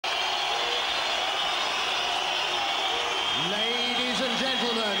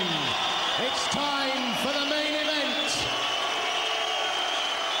gentlemen, it's time for the main event.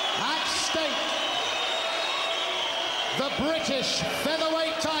 At stake, the British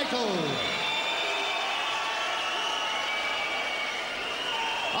featherweight title.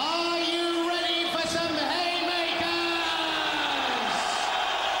 Are you ready for some haymakers?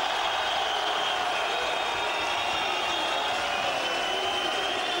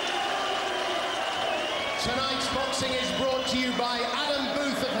 Tonight's boxing is brought to you by Adam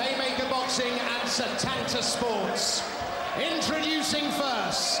Booth of Haymaker Boxing and Satanta Sports. Introducing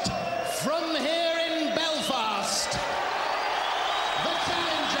first, from here in Belfast, the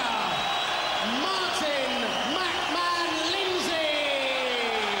challenger, Martin Lindsay.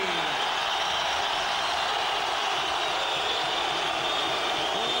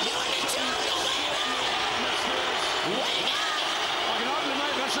 I can hardly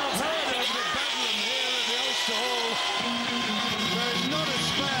make myself heard over the bedlam here at the Ulster Hall. There is not a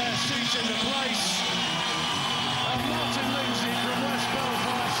spare seat in the place. And Martin Lindsay from West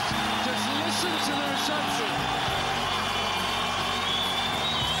Belfast, just listen to the reception.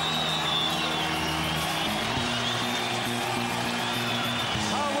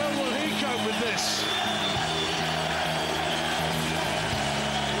 How well will he cope with this?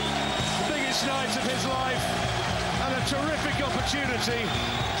 The biggest night of his life and a terrific opportunity.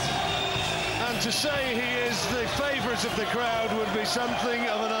 And to say he is the favourite of the crowd would be something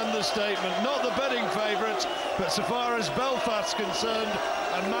of an understatement. Not the betting favourite, but so far as Belfast's concerned,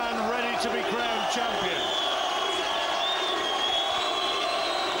 a man ready to be crowned champion.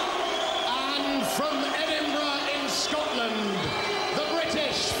 And from Edinburgh in Scotland, the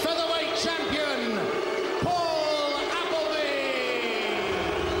British featherweight champion, Appleby.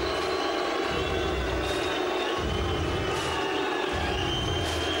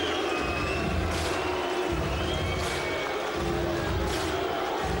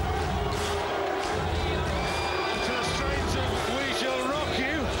 To the strains of We Shall Rock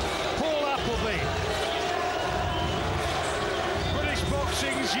You, Appleby. British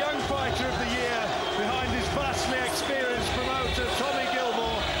boxing's young fighter of the year, behind his vastly experienced promoter Tommy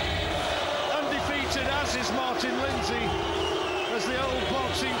Gilmore. Undefeated, as is Martin Lindsay. As the old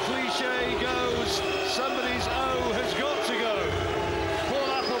boxing cliche goes, somebody's O has got to go.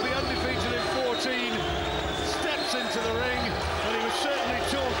 Appleby, undefeated in 14, steps into the ring, and he was certainly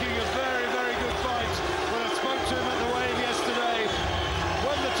talking a very, very good fight when I spoke to him at the Wave yesterday.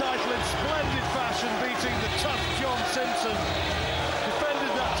 Won the title in splendid fashion, beating the tough John Simpson.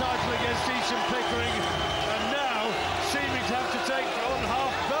 Defended that title against Ethan Pickering, and now seeming to have to take on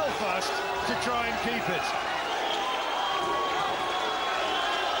half Belfast to try and keep it.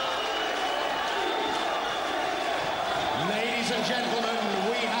 Ladies and gentlemen,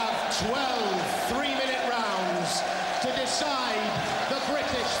 we have 12 three-minute rounds to decide the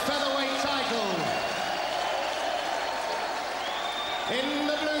British featherweight title. In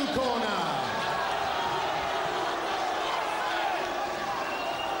the blue corner,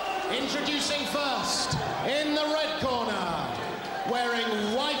 introducing first, in the red corner,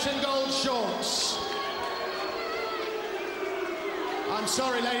 wearing white and gold shorts. I'm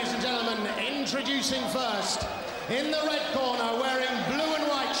sorry, ladies and gentlemen, introducing first, in the red corner, wearing blue and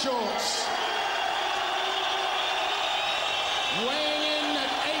white shorts. Weighing in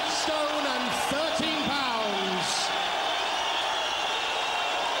at 8 stone and 13 pounds.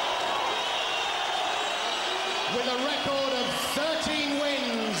 With a record of 13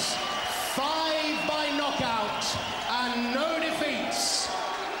 wins, 5 by knockout, and no defeats,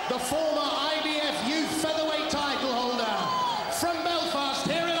 the former IBF Youth Featherweight title holder from Belfast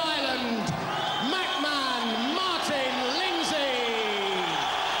here in Ireland, Martin Lindsay.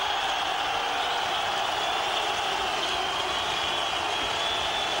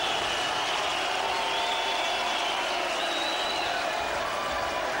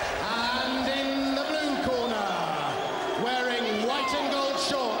 And in the blue corner, wearing white and gold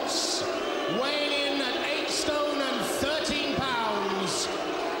shorts, weighing in at 8 stone and 13 pounds,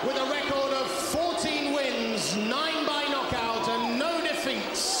 with a record of 14 wins, 9 by knockout, and no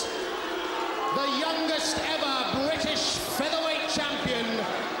defeats. The youngest ever British featherweight champion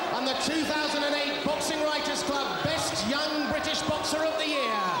and the 2008 Boxing Writers Club Best Young British Boxer of the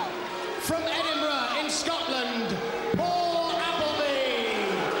Year. From Edinburgh in Scotland, Appleby.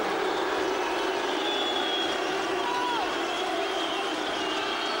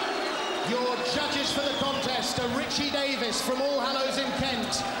 Your judges for the contest are Richie Davis from All Hallows in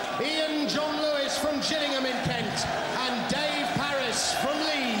Kent, Ian John Lewis from Gillingham in Kent, and Dave Paris from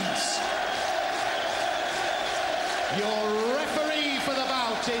Leeds. Your referee for the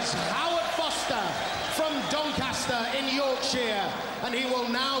bout is Howard Foster from Doncaster. Leicester in Yorkshire, and he will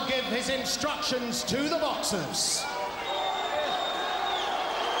now give his instructions to the boxers.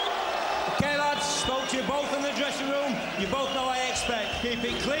 Okay, lads, spoke to you both in the dressing room. You both know what I expect. Keep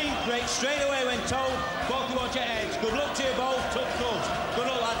it clean, break straight away when told. Both you watch your heads. Good luck to you both. Tough gloves. Good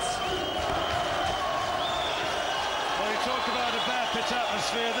luck, lads. Well, you talk about a bear pit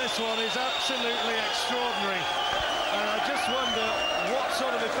atmosphere. This one is absolutely extraordinary. And I just wonder what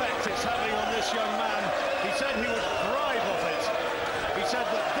sort of effect it's having on this young man. He said he would thrive off it. He said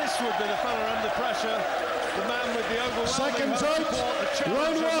that this would be the fella under pressure. The man with the overwhelming support, the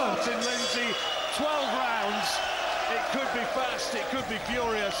challenger Martin Lindsay. 12 rounds. It could be fast, it could be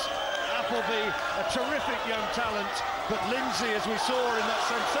furious. Appleby, a terrific young talent, but Lindsay, as we saw in that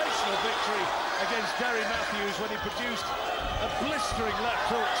sensational victory against Derry Matthews when he produced a blistering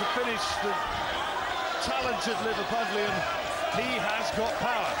left hook to finish the talented Liverpudlian, he has got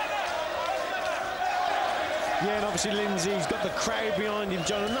power. Yeah, and obviously Lindsay's got the crowd behind him,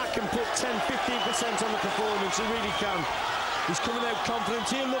 John, and that can put 10-15% on the performance. It really can. He's coming out confident.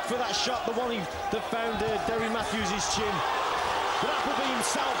 He'll look for that shot, the one that found Derry Matthews' chin. But Appleby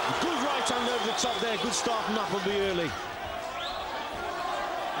himself, good right hand over the top there. Good start from Appleby early.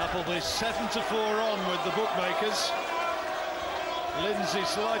 Appleby 7-4 on with the bookmakers. Lindsay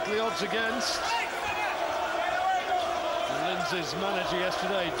slightly odds against. And Lindsay's manager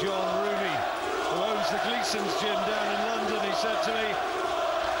yesterday, John Rooney, who owns the Gleason's gym down in London, he said to me,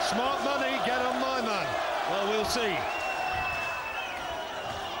 "Smart money, get on my man." Well, we'll see.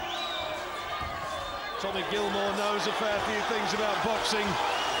 Tommy Gilmore knows a fair few things about boxing,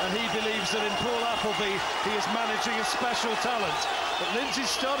 and he believes that in Paul Appleby he is managing a special talent. But Lindsay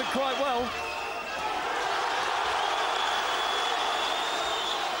started quite well.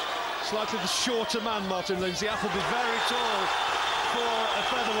 Slightly the shorter man, Martin Lindsay. Appleby very tall for a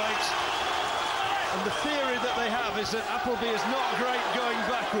featherweight. And the theory that they have is that Appleby is not great going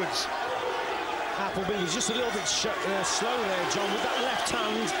backwards. Appleby was just a little bit slow there, John, with that left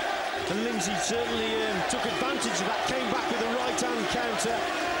hand. And Lindsay certainly took advantage of that, came back with a right-hand counter.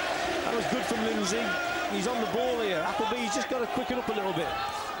 That was good from Lindsay. He's on the ball here. Appleby's just got to quicken up a little bit.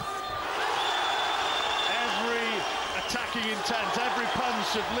 Every attacking intent, every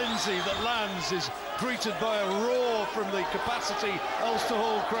punch of Lindsay that lands is greeted by a roar from the capacity Ulster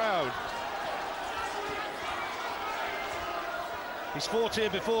Hall crowd. He's fought here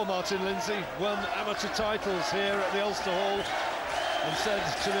before, Martin Lindsay, won amateur titles here at the Ulster Hall, and said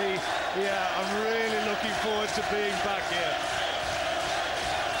to me, "Yeah, I'm really looking forward to being back here."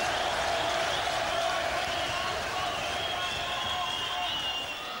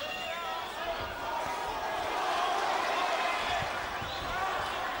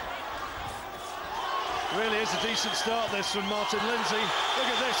 Really is a decent start, this, from Martin Lindsay. Look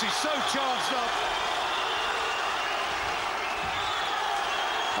at this, he's so charged up.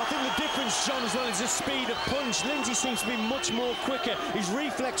 I think the difference, John, as well, is the speed of punch. Lindsay seems to be much more quicker. His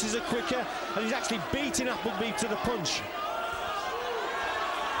reflexes are quicker, and he's actually beating Appleby to the punch.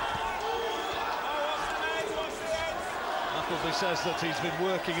 Appleby says that he's been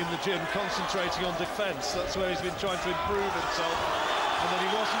working in the gym, concentrating on defence. That's where he's been trying to improve himself. And that he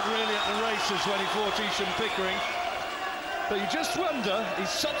wasn't really at the races when he fought Isham Pickering. But you just wonder, he's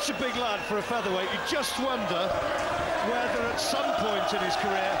such a big lad for a featherweight, you just wonder whether at some point in his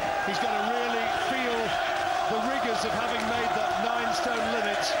career he's going to really feel the rigours of having made that 9-stone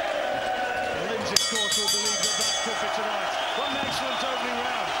limit. Lindsay, of course, will believe that that could be tonight. What an excellent opening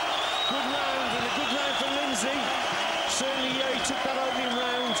round. Good round, and a good round for Lindsay. Certainly, yeah, he took that opening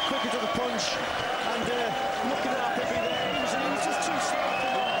round quicker to the punch. And looking at Appleby there, he was just too slow.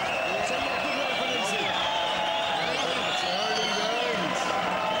 So, yeah, good round for Lindsay.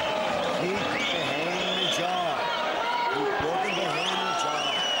 Keep the hand in the jaw. Keep working the hand in the jaw.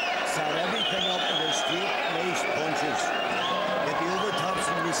 Set everything up with the straight lace punches. Get the overtops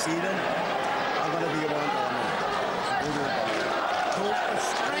when you see them. I'm going to be around on them.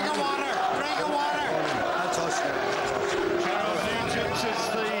 Drink of water! Drink of water! That's us now. Carol Nugent is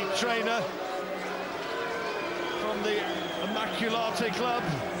the trainer from the Immaculate Club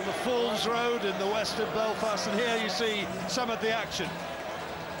on the Falls Road in the west of Belfast, and here you see some of the action.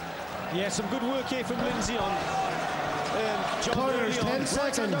 Yeah, some good work here from Lindsay on John Corners, 10 right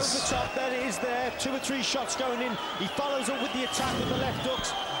seconds. hand over the top, there it is there. 2 or 3 shots going in. He follows up with the attack with the left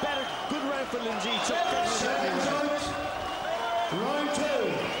hooks. Better, good round for Lindsay. He took Round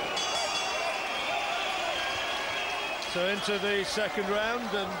 2. So into the second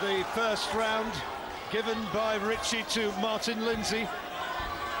round, and the first round given by Richie to Martin Lindsay.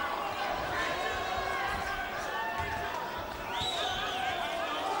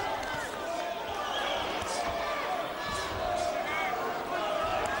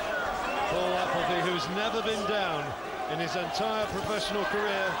 has never been down in his entire professional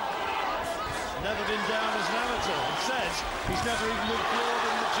career. Never been down as an amateur. And says he's never even been floored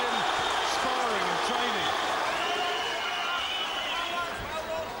in the gym, sparring and training.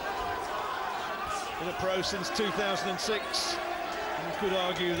 Been a pro since 2006. You could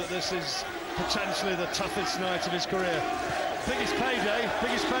argue that this is potentially the toughest night of his career. Biggest payday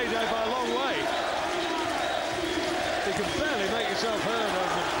by a long way. You can barely make yourself heard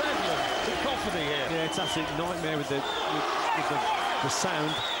over bedlam cacophony here. Yeah, it's absolute nightmare with the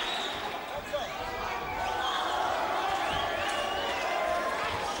sound.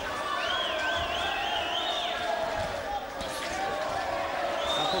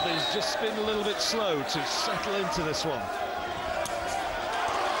 Appleby's just been a little bit slow to settle into this one.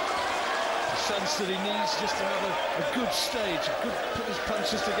 Sense that he needs just to have a good stage, put his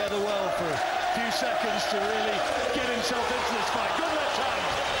punches together well for a few seconds to really get himself into this fight. Good left hand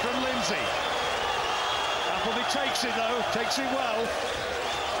from Lindsay. Appleby takes it though, takes it well.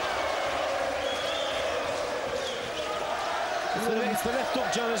 It's the left hook,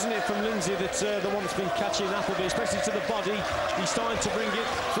 John, isn't it, from Lindsay that's the one that's been catching Appleby, especially to the body. He's starting to bring it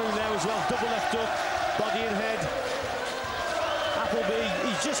through now as well. Double left hook, body and head. Appleby,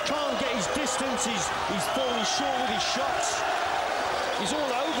 he just can't get his distance. He's falling short with his shots. He's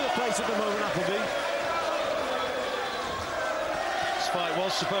all over the place at the moment, Appleby. This fight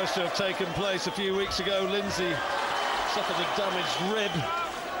was supposed to have taken place a few weeks ago. Lindsay suffered a damaged rib,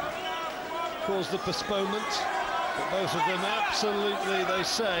 caused the postponement. But both of them absolutely, they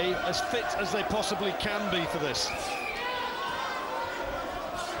say, as fit as they possibly can be for this.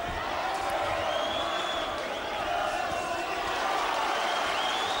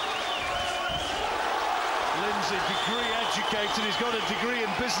 Degree educated, he's got a degree in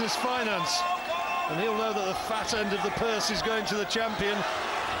business finance, and he'll know that the fat end of the purse is going to the champion.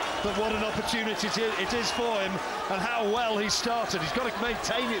 But what an opportunity it is for him, and how well he started. He's got to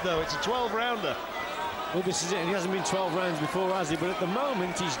maintain it though. It's a 12-rounder. Well, this is it. He hasn't been 12 rounds before, has he? But at the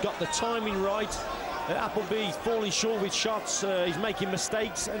moment he's got the timing right. Appleby's falling short with shots, he's making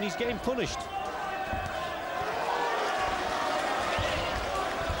mistakes and he's getting punished.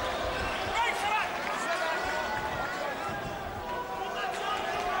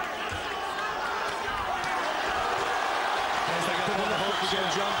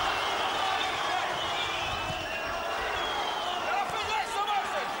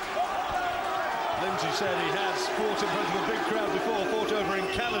 Lindsay said he has fought in front of a big crowd before, fought over in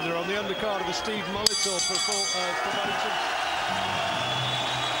Canada on the undercard of the Steve Molitor promotion.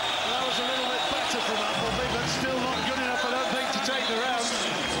 That was a little bit better from Appleby, but still not good enough, I don't think, to take the round.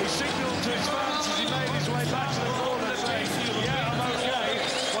 He signalled to his fans as he made his way back to the corner saying, yeah, I'm okay,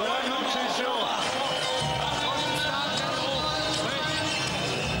 but I'm not too sure.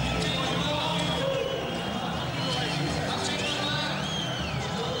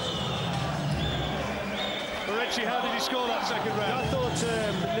 How did he score that second round? I thought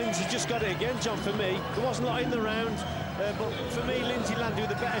Lindsay just got it again, John, for me. There wasn't a lot in the round, but for me, Lindsay landed with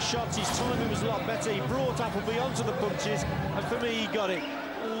the better shots. His timing was a lot better. He brought Appleby onto the punches, and for me, he got it.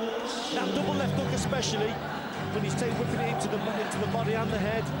 That double left hook especially, when he's whipping it into the body and the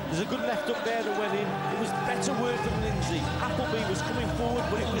head. There's a good left hook there that went in. It was better work from Lindsay. Appleby was coming forward,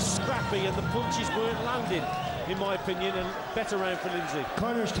 but it was scrappy, and the punches weren't landing, in my opinion, and better round for Lindsay.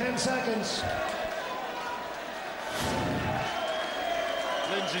 Corners, 10 seconds.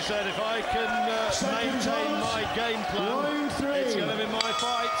 Lindsay said, if I can maintain my game plan, it's going to be my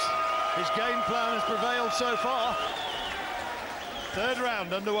fight. His game plan has prevailed so far. Third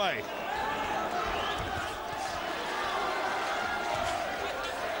round underway.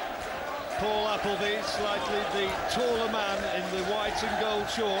 Paul Appleby, slightly the taller man in the white and gold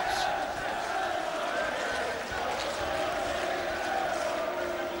shorts.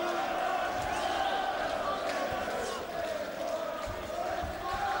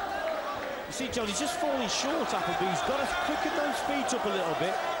 See, John, he's just falling short, Appleby. He's got to quicken those feet up a little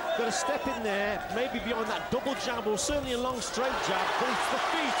bit. Got to step in there, maybe beyond that double jab or certainly a long straight jab. But it's the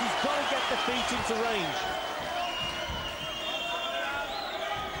feet. He's got to get the feet into range.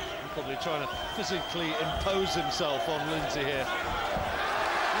 Probably trying to physically impose himself on Lindsay here.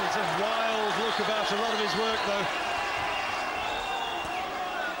 There's a wild look about a lot of his work, though.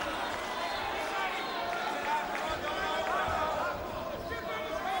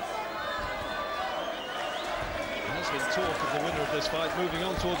 Talk of the winner of this fight moving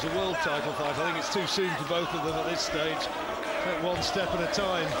on towards a world title fight. I think it's too soon for both of them at this stage. Take one step at a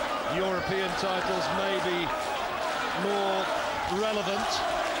time. European titles may be more relevant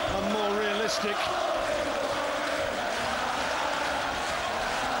and more realistic.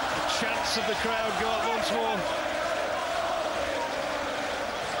 A chance chorus of the crowd go up once more.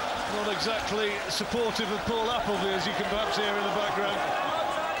 Not exactly supportive of Paul Appleby, as you can perhaps hear in the background.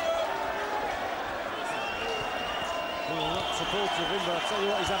 Well, not supportive of him, but I'll tell you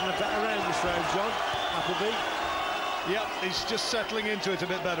what, he's having a better round this round, John, Appleby. Yep, he's just settling into it a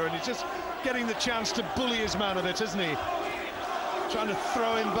bit better, and he's just getting the chance to bully his man a bit, isn't he? Trying to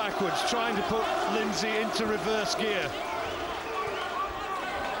throw him backwards, trying to put Lindsay into reverse gear.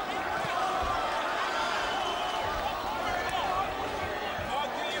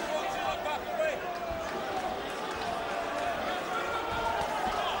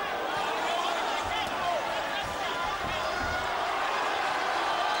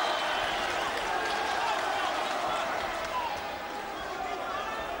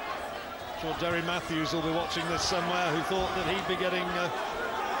 Sure, Derry Matthews will be watching this somewhere, who thought that he'd be getting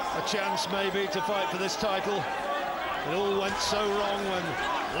a chance maybe to fight for this title. It all went so wrong when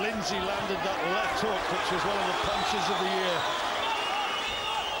Lindsay landed that left hook, which was one of the punches of the year.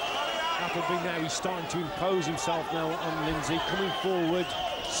 Appleby now, he's starting to impose himself now on Lindsay, coming forward,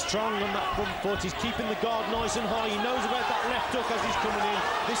 strong on that front foot. He's keeping the guard nice and high. He knows about that left hook as he's coming in.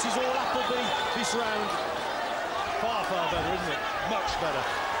 This is all Appleby this round. Far, far better, isn't it? Much better.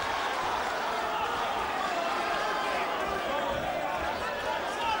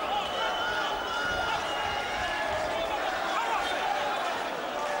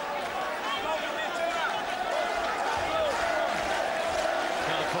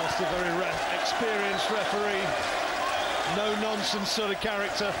 A very experienced referee, no-nonsense sort of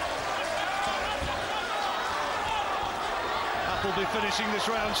character. Appleby finishing this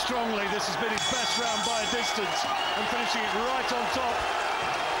round strongly. This has been his best round by a distance, and finishing it right on top.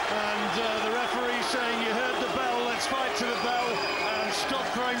 And the referee saying, "You heard the bell, let's fight to the bell, and stop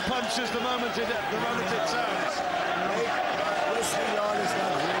throwing punches the moment it sounds." Listening on is not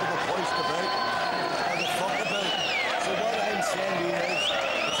really the voice debate, or the fuck about. So what I'm saying is,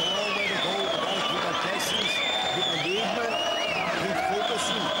 it's a long way to go. We've got to keep our distance, keep engagement, keep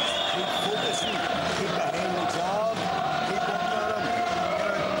focusing, keep behind the job, keep looking at them,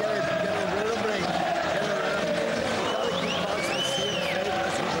 get a rhythm break, get a rhythm. We've got to keep boxing the same fight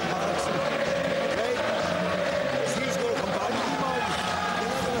as we've been boxing. Right? Because he's going to come back to the ball. You're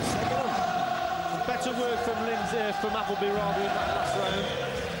not going to sick of him. Better work from Lindsay, from Appleby rather, in that last round.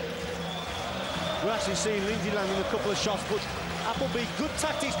 We're actually seeing Lindsay landing a couple of shots, but Appleby, good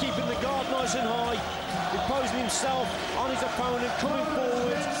tactics, keeping the guard nice and high, imposing himself on his opponent, coming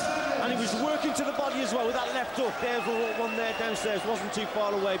forward, and he was working to the body as well with that left hook. There's one there downstairs, wasn't too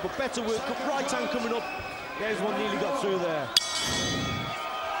far away, but better work, right hand coming up. There's one, nearly got through there.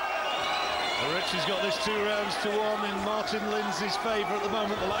 Well, Richie's got this 2 rounds to 1 in Martin Lindsay's favour at the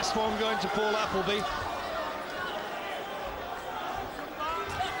moment. The last one going to Paul Appleby.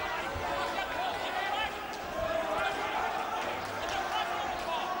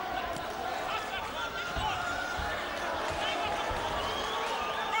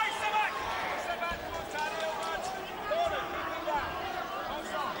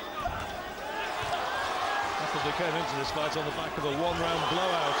 Appleby came into this fight on the back of a 1-round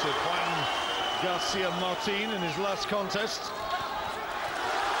blowout of Juan Garcia Martin in his last contest.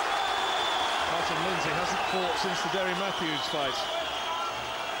 Martin Lindsay hasn't fought since the Derry Matthews fight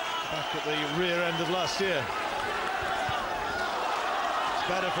back at the rear end of last year. It's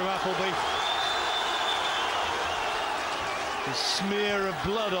better from Appleby. The smear of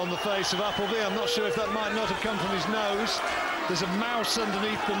blood on the face of Appleby. I'm not sure if that might not have come from his nose. There's a mouse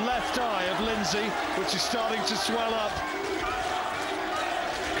underneath the left eye of Lindsay, which is starting to swell up.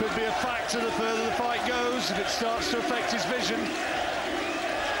 Could be a factor the further the fight goes, if it starts to affect his vision.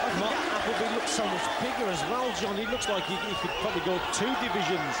 Appleby looks so much bigger as well, John. He looks like he could probably go 2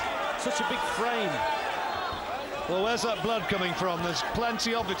 divisions. Such a big frame. Well, where's that blood coming from? There's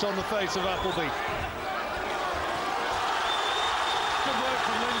plenty of it on the face of Appleby. Good work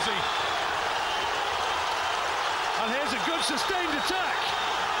from Lindsay. And here's a good sustained attack.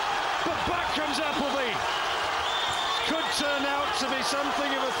 But back comes Appleby. Could turn out to be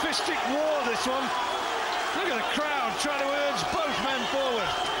something of a fistic war, this one. Look at the crowd trying to urge both men forward.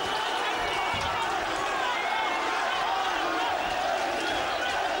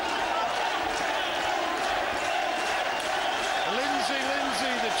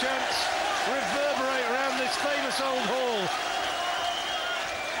 Lindsay, the chants reverberate around this famous old hall.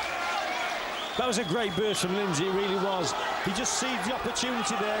 That was a great burst from Lindsay, it really was. He just seized the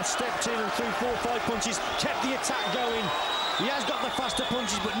opportunity there, stepped in and threw 4 or 5 punches, kept the attack going. He has got the faster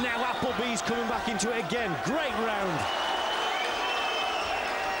punches, but now Appleby's coming back into it again. Great round.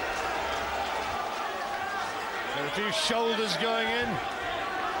 There are a few shoulders going in.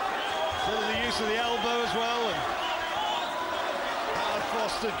 Bit of the use of the elbow as well. And Howard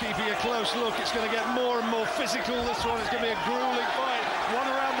Foster keeping a close look. It's going to get more and more physical, this one. It's going to be a grueling fight. One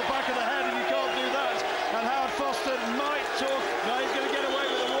around the back of the head, and you can't do that. And Howard Foster might talk. No, he's going to get away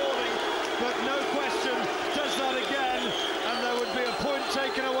with a warning. But no question, does that again, and there would be a point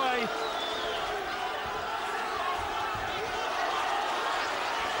taken away.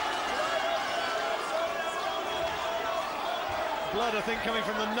 Blood, I think, coming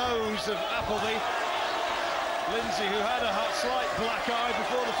from the nose of Appleby. Lindsay, who had a slight black eye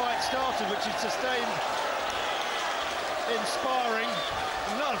before the fight started, which he sustained in sparring.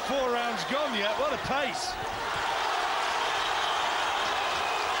 Not 4 rounds gone yet. What a pace.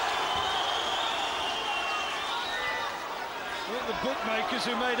 I think the bookmakers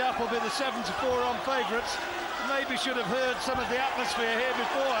who made Appleby the 7-4 on favourites maybe should have heard some of the atmosphere here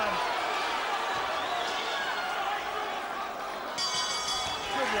beforehand.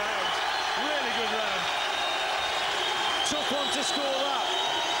 Good round, really good round. Tough one to score that.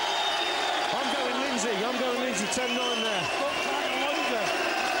 I'm going Lindsay, 10-9 there.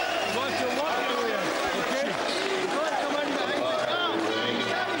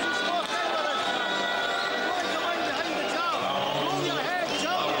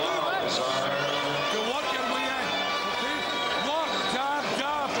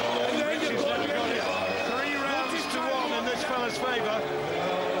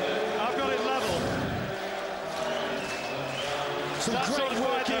 Some great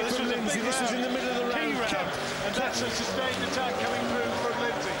work here from Lindsay. This was in the middle of the round. And that's a sustained attack coming through from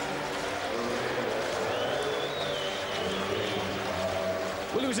Lindsay.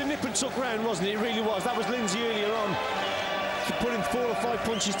 Well, it was a nip and tuck round, wasn't it? It really was. That was Lindsay earlier on, putting 4 or 5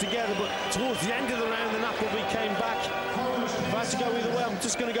 punches together, but towards the end of the round, then Appleby came back. If I had to go either way, I'm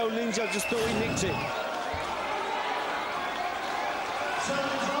just going to go Lindsay. I just thought he nicked it.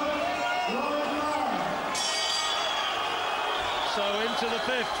 So into the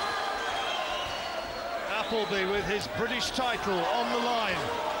 5th. Appleby with his British title on the line.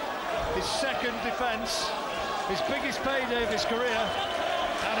 His second defence, his biggest payday of his career,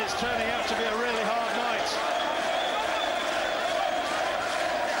 and it's turning out to be a really hard night.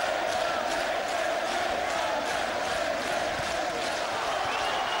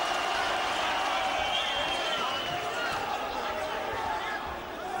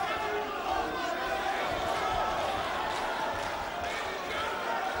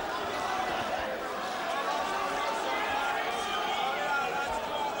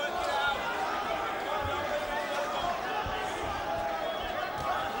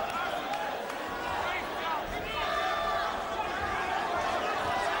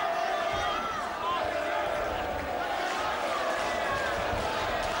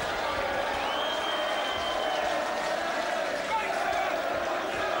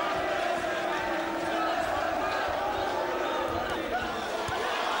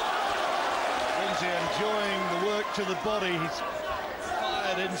 Enjoying the work to the body. He's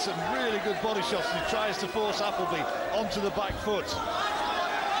fired in some really good body shots, and he tries to force Appleby onto the back foot.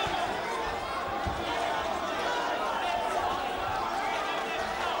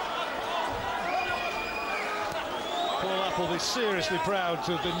 Paul Appleby seriously proud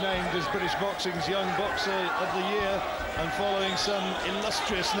to have been named as British Boxing's Young Boxer of the Year, and following some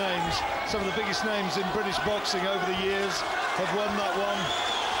illustrious names. Some of the biggest names in British boxing over the years have won that one.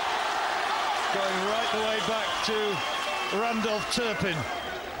 Going right the way back to Randolph Turpin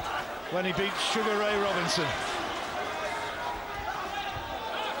when he beat Sugar Ray Robinson.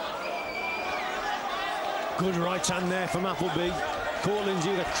 Good right hand there from Appleby. Caught Lindsay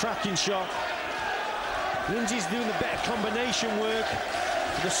with a cracking shot. Lindsay's doing the better combination work.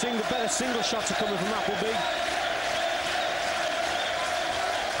 The better single shots are coming from Appleby.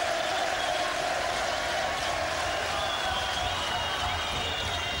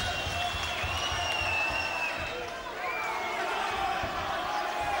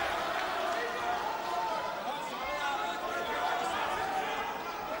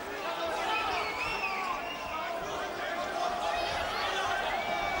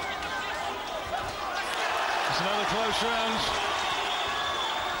 Another close round.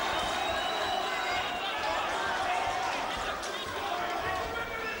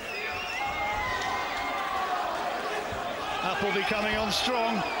 Appleby coming on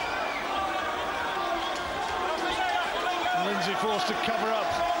strong. Lindsay forced to cover up.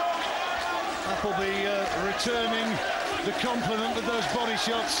 Appleby returning the compliment with those body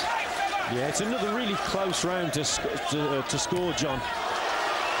shots. Yeah, it's another really close round to score, John.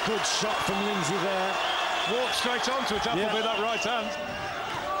 Good shot from Lindsay there. Walked straight onto it, Appleby, that right hand.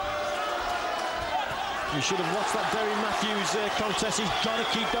 You should have watched that Derry Matthews contest. He's got to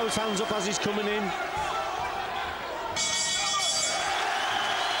keep those hands up as he's coming in.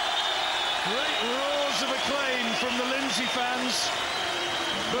 Great roars of acclaim from the Lindsay fans.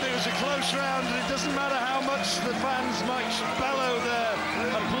 But it was a close round, and it doesn't matter how much the fans might bellow their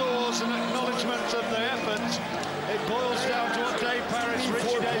applause and acknowledgement of their effort. It boils down to what Dave Parrish,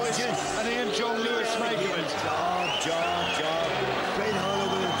 Richie Davis and Ian John Lewis make of it. Job. Great hand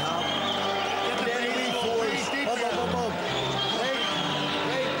over the top. Then we force. Boom.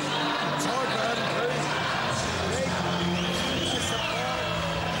 Wait. It's hard for him too.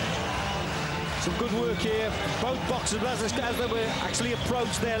 Some good work here. Both boxers, as they were actually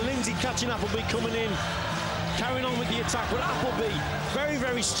approached there. Lindsay catching Appleby, coming in, carrying on with the attack. But Appleby, very,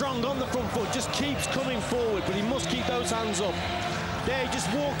 very strong on the front foot, just keeps coming forward, but he must keep those hands up. There, he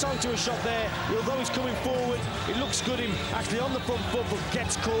just walked onto a shot there. Although he's coming forward, it looks good him actually on the front foot, but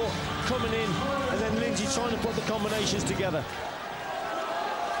gets caught coming in. And then Lindsay trying to put the combinations together.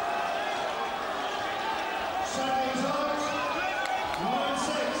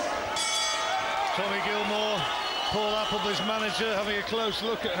 Tommy Gilmore, Paul Appleby's manager, having a close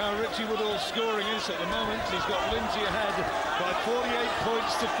look at how Richie Woodall's scoring is at the moment. He's got Lindsay ahead by 48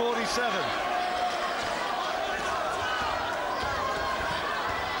 points to 47.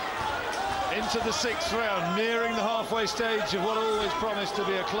 Into the 6th round, nearing the halfway stage of what always promised to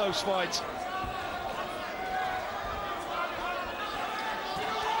be a close fight.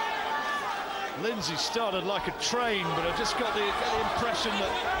 Lindsay started like a train, but I just got the impression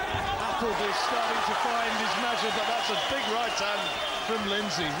that Appleby's starting to find his measure, but that's a big right hand from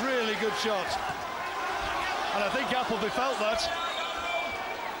Lindsay. Really good shot. And I think Appleby felt that.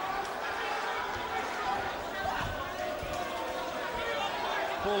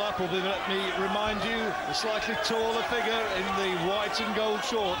 Paul Appleby, let me remind you, the slightly taller figure in the white and gold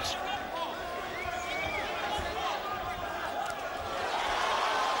shorts.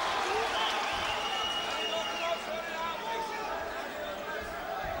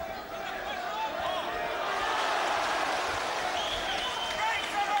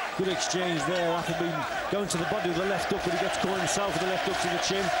 Good exchange there. Appleby going to the body with the left hook, but he gets caught himself with the left hook to the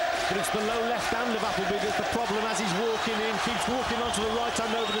chin. But it's the low left hand of Appleby that's the problem as he's walking in. Keeps walking onto the right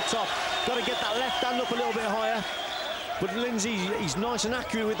hand over the top. Got to get that left hand up a little bit higher. But Lindsay, he's nice and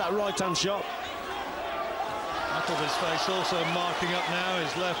accurate with that right hand shot. Appleby's face also marking up now,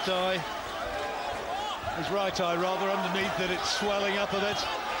 his left eye. His right eye, rather, underneath it, it's swelling up a bit.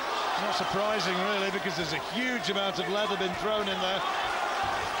 Not surprising, really, because there's a huge amount of leather been thrown in there.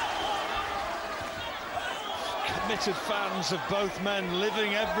 Committed fans of both men,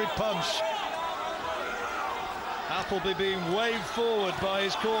 living every punch. Appleby being waved forward by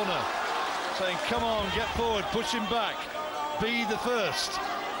his corner, saying, come on, get forward, push him back, be the first.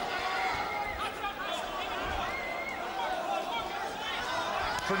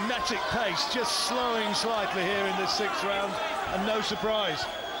 Frenetic pace, just slowing slightly here in this 6th round, and no surprise.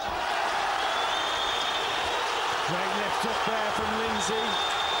 Great left hook there from Lindsay.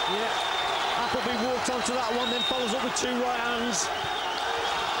 Yeah. Appleby walks onto that one, then follows up with 2 right hands.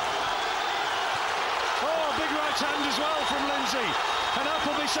 Oh, big right hand as well from Lindsay. And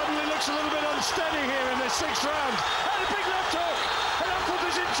Appleby suddenly looks a little bit unsteady here in this 6th round. And a big left hook. And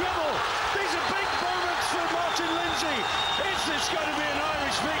Appleby's in trouble. These are big moments for Martin Lindsay. Is this going to be an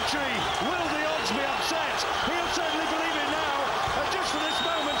Irish victory? Will the odds be upset? He'll certainly believe it now. And just for this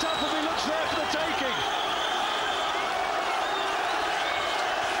moment, Appleby looks there for the taking.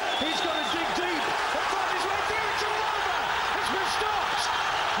 He's got to dig deep and find his way through. It's all over. It's been stopped.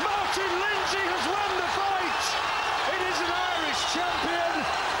 Martin Lindsay has won the fight. It is an Irish champion,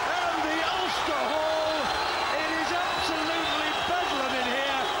 and the Ulster Hall, it is absolutely bedlam in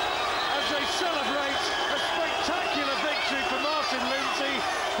here as they celebrate a spectacular victory for Martin Lindsay.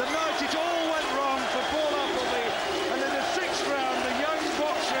 The night it all went wrong for Paul Appleby, and in the 6th round, the young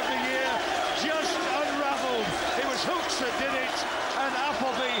boxer of the year just unravelled. It was hooks that did it, and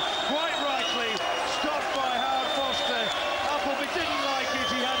Appleby, quite rightly, stopped by Howard Foster. Appleby didn't like it,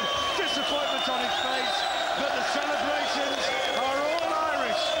 he had disappointment on his face, but the celebrations are all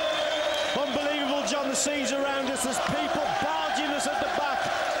Irish. Unbelievable, John, the scenes around us. There's people barging us at the back.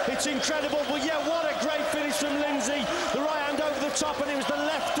 It's incredible, but yeah, what a great finish from Lindsay. The right hand over the top, and it was the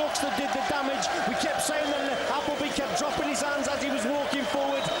left hooks that did the damage. We kept saying that Appleby kept dropping his hands as he was walking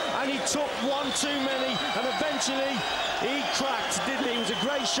forward, and he took one too many, and eventually he cracked, didn't he? It was a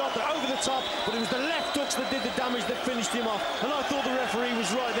great shot over the top, but it was the left hooks that did the damage that finished him off, and I thought the referee was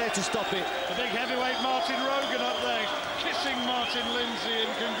right there to stop it. The big heavyweight Martin Rogan up there, kissing Martin Lindsay in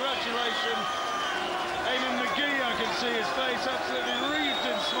congratulation. Eamon McGee, I can see his face absolutely wreathed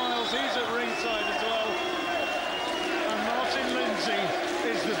in smiles. He's at ringside as well.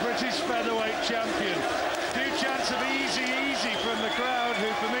 Scottish featherweight champion. Due chance of easy from the crowd, who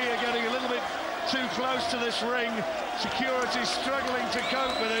for me are getting a little bit too close to this ring. Security struggling to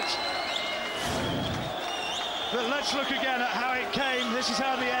cope with it. But let's look again at how it came. This is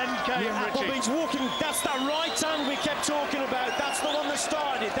how the end came, yeah, Richie. Appleby's walking, that's that right hand we kept talking about. That's the one that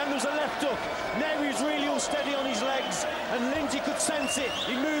started it. Then there was a left hook. Now he was really unsteady on his legs, and Lindsay could sense it.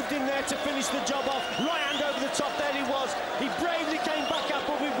 He moved in there to finish the job off. Right hand over the top, there he was. He bravely came back,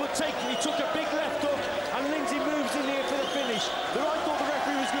 Appleby would take it. He took a big left hook, and Lindsay moves in here for the finish. I thought the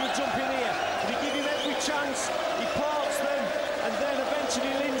referee was going to jump in here, but he gave him every chance. He parts them, and then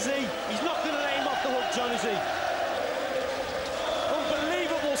eventually Lindsay, he's not going to let him off the hook, John, is he?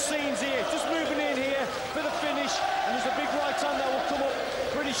 Scenes here, just moving in here for the finish, and there's a big right hand that will come up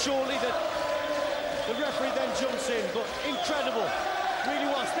pretty shortly that the referee then jumps in, but incredible, really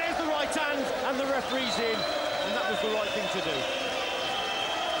was. There's the right hand and the referee's in, and that was the right thing to do.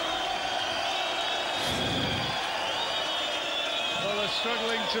 Well, they're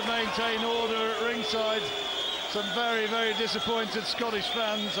struggling to maintain order at ringside. Some very disappointed Scottish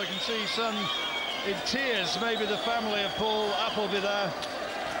fans. I can see some in tears, maybe the family of Paul Appleby there.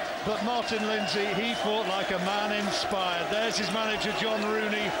 But Martin Lindsay, he fought like a man inspired. There's his manager, John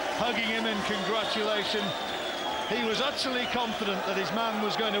Rooney, hugging him in congratulation. He was utterly confident that his man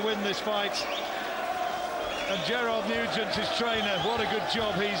was going to win this fight. And Gerard Nugent, his trainer, what a good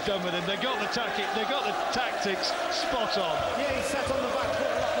job he's done with him. They got the tactics spot on. Yeah, he sat on the back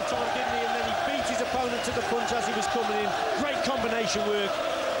foot a lot of the time, didn't he? And then he beat his opponent to the punch as he was coming in. Great combination work,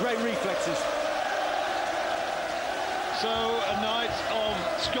 great reflexes. So, a night of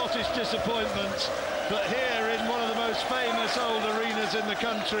Scottish disappointment, but here in one of the most famous old arenas in the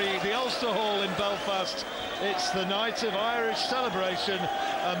country, the Ulster Hall in Belfast, it's the night of Irish celebration,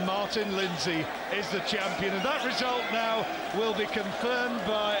 and Martin Lindsay is the champion. And that result now will be confirmed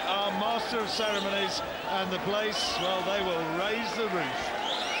by our Master of Ceremonies, and the place, well, they will raise the roof.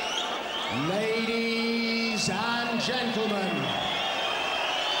 Ladies and gentlemen,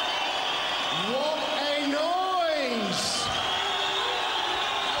 what a noise!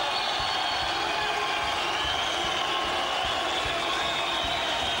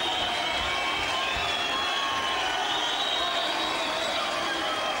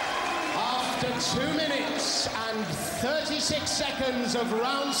 After 2 minutes and 36 seconds of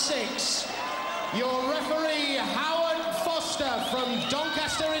round 6, your referee, Howard Foster from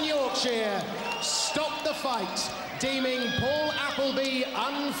Doncaster in Yorkshire, stopped the fight, deeming Paul Appleby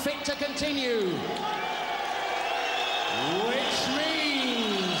unfit to continue. Which